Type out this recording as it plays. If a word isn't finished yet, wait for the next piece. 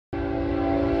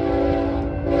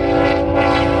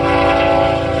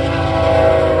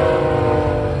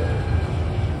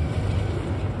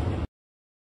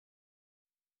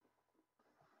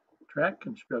track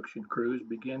construction crews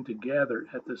began to gather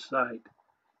at the site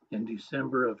in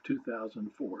December of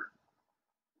 2004.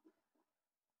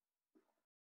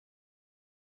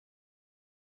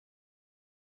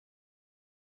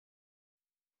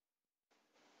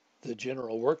 The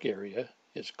general work area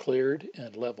is cleared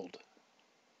and leveled.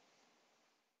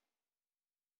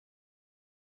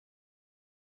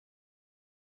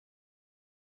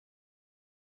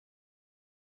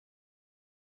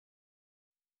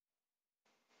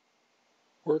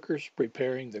 Workers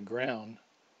preparing the ground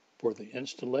for the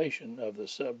installation of the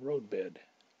sub-roadbed.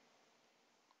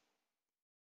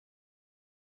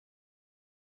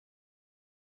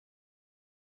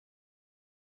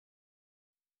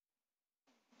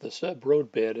 The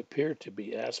sub-roadbed appeared to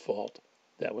be asphalt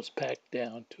that was packed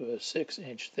down to a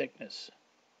 6-inch thickness.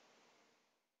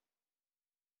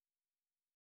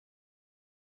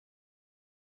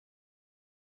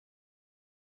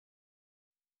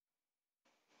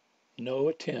 No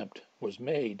attempt was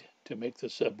made to make the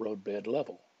sub-roadbed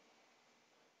level.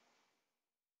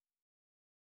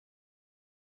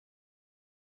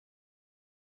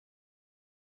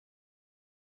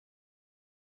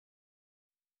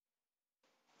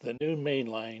 The new main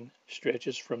line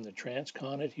stretches from the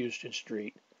Transcon at Houston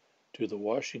Street to the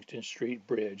Washington Street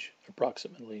Bridge,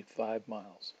 approximately 5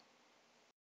 miles.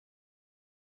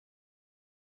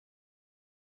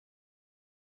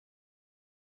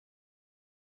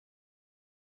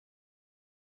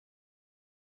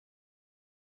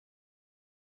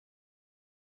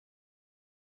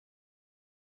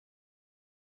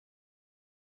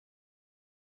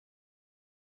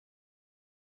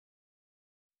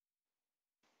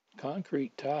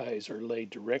 Concrete ties are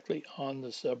laid directly on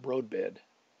the sub-roadbed,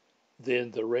 then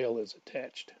the rail is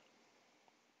attached.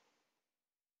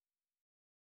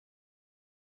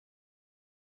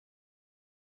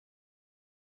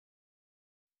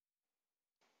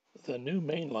 The new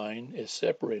main line is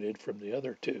separated from the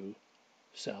other two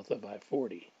south of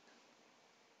I-40.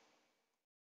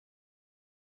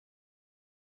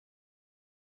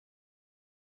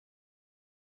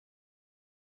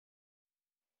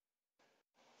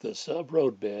 The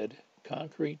sub-roadbed,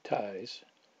 concrete ties,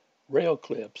 rail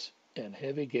clips, and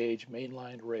heavy-gauge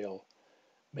mainline rail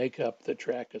make up the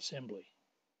track assembly.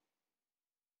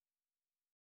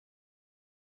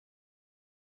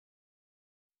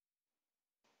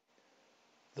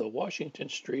 The Washington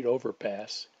Street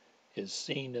overpass is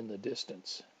seen in the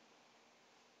distance.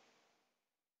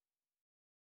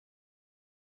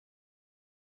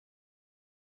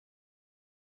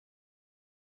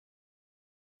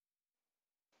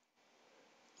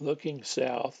 Looking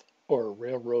south or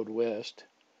railroad west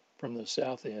from the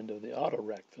south end of the auto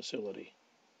rack facility.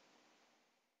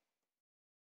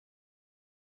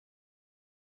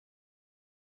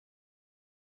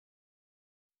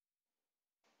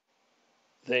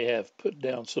 They have put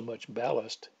down so much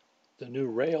ballast, the new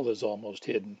rail is almost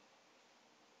hidden.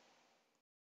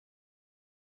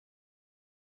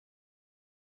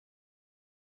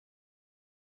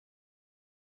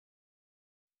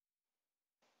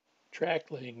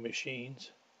 Track laying machines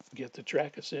get the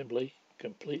track assembly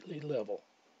completely level.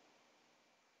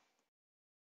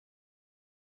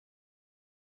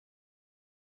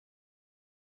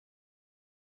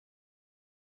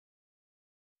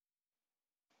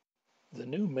 The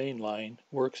new main line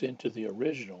works into the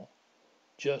original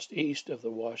just east of the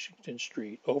Washington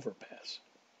Street overpass.